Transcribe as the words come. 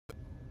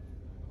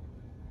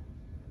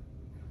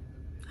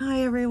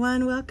Hi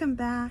everyone, welcome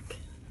back.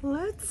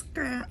 Let's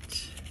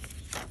scratch.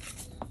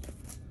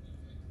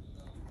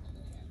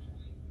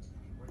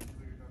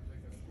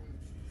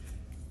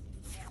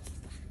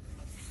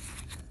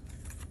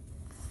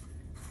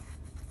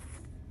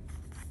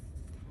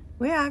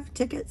 We have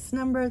tickets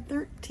number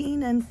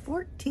 13 and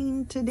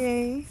 14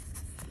 today,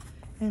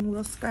 and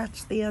we'll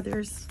scratch the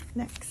others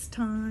next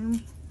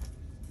time.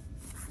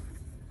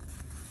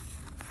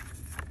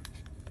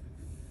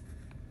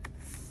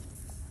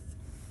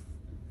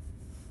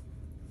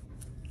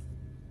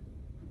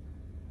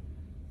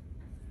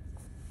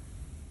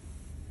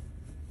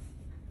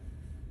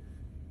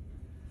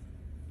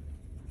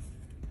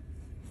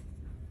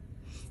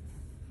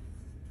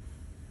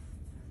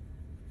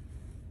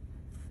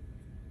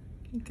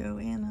 Go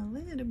in a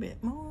little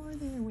bit more.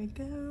 There we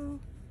go.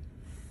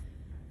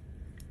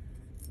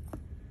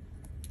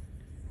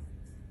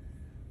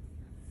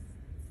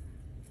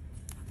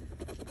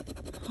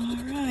 All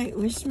right,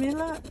 wish me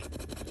luck.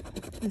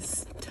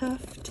 This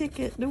tough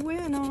ticket to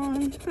win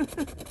on.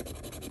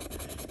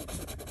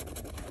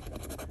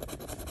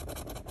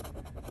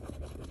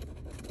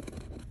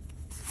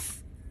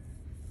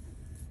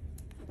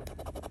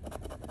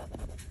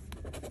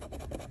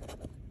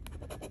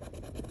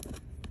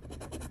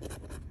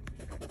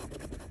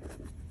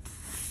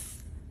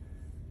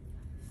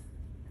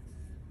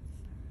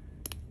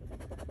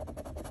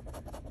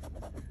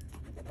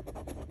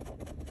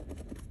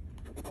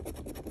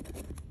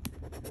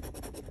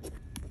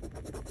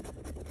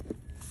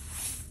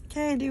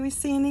 Okay, do we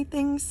see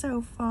anything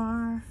so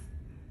far?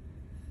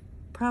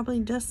 Probably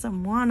just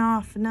some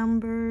one-off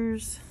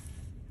numbers.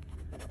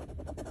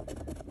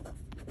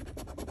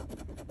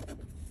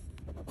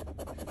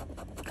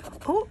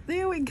 Oh,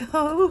 there we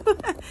go.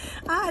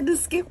 I had to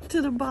skip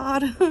to the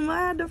bottom. I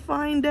had to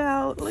find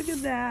out. Look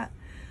at that.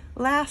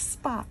 Last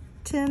spot,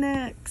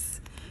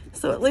 10x.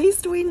 So at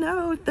least we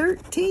know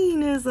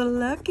 13 is a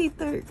lucky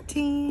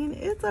 13.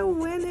 It's a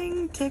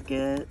winning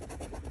ticket.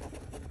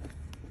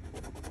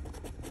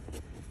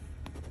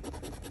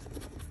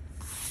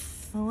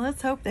 Well,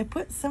 let's hope they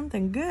put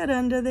something good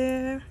under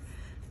there.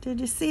 Did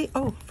you see?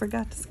 Oh,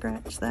 forgot to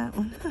scratch that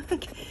one.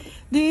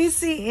 Do you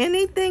see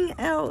anything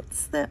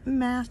else that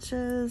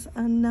matches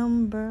a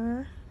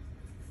number?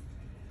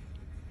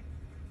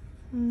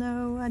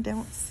 No, I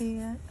don't see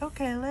it.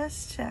 Okay,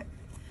 let's check.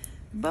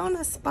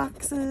 Bonus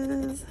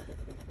boxes.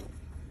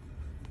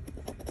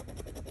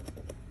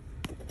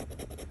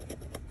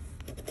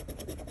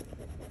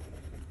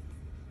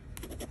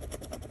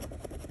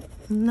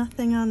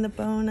 Nothing on the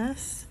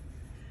bonus.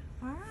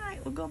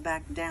 We'll go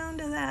back down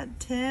to that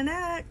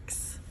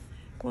 10x.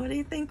 What do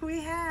you think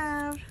we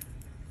have?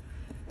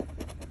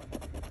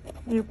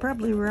 You're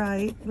probably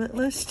right, but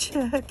let's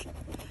check.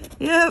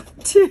 Yep,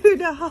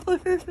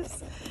 $2.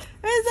 There's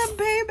a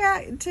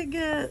payback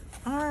ticket.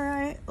 All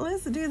right,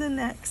 let's do the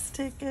next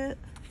ticket.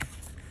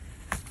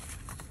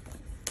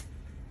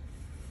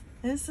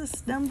 This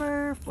is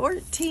number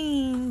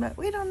 14, but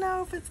we don't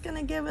know if it's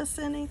gonna give us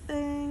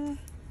anything.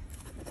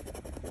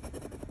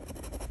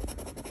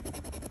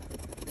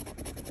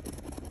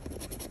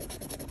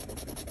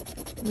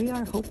 We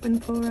are hoping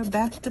for a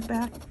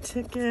back-to-back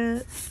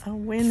ticket, a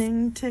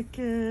winning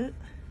ticket.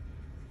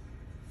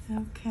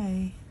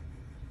 Okay.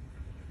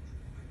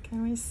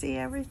 Can we see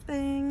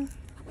everything?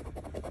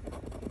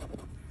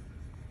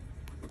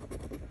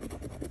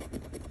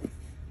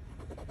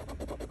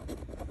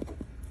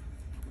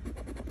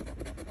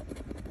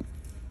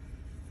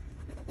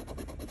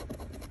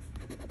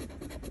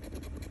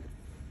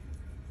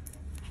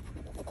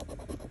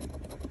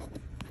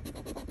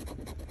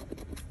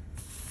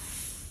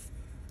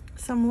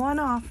 Some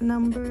one-off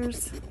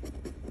numbers,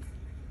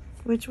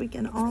 which we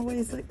can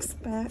always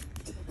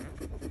expect.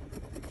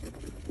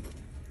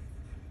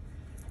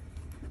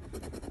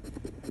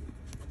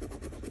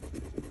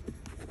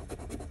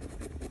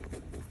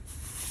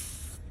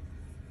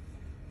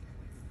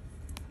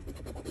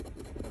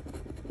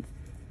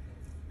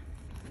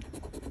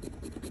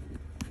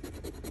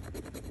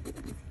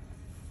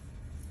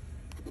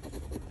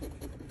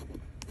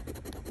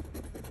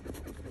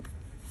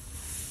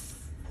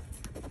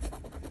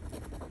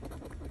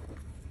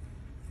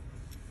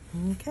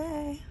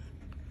 Okay.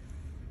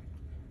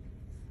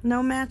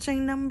 No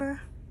matching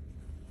number?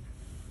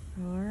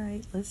 All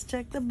right, let's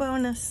check the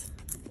bonus.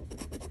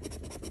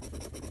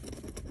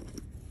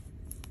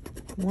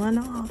 One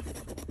off.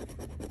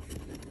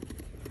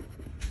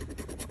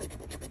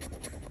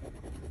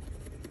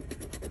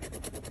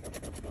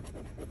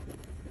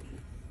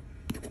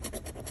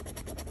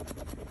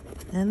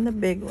 And the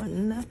big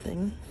one,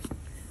 nothing.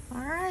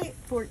 All right,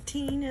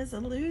 14 is a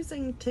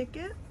losing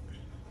ticket.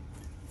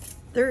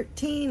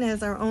 13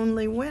 is our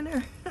only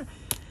winner.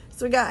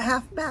 So we got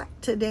half back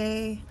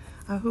today.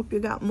 I hope you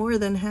got more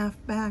than half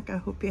back. I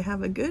hope you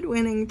have a good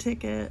winning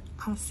ticket.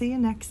 I'll see you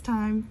next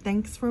time.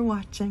 Thanks for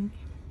watching.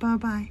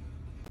 Bye-bye.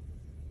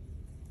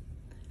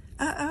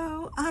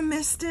 Uh-oh, I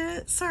missed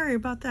it. Sorry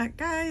about that,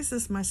 guys.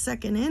 This is my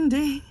second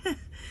ending.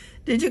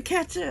 Did you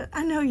catch it?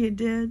 I know you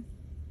did.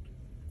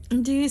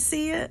 Do you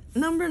see it?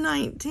 Number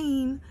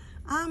 19.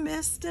 I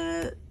missed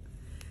it.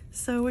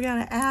 So we got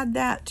to add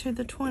that to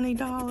the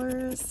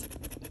 $20.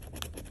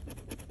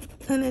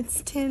 And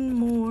it's 10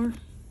 more.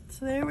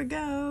 So there we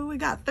go. We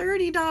got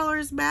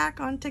 $30 back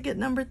on ticket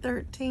number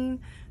 13.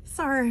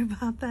 Sorry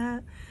about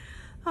that.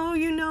 Oh,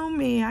 you know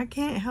me. I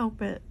can't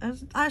help it.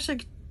 I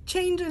should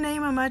change the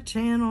name of my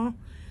channel.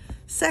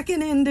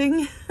 Second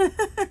ending.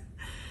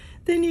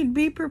 Then you'd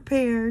be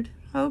prepared.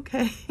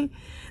 Okay.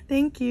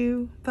 Thank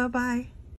you. Bye-bye.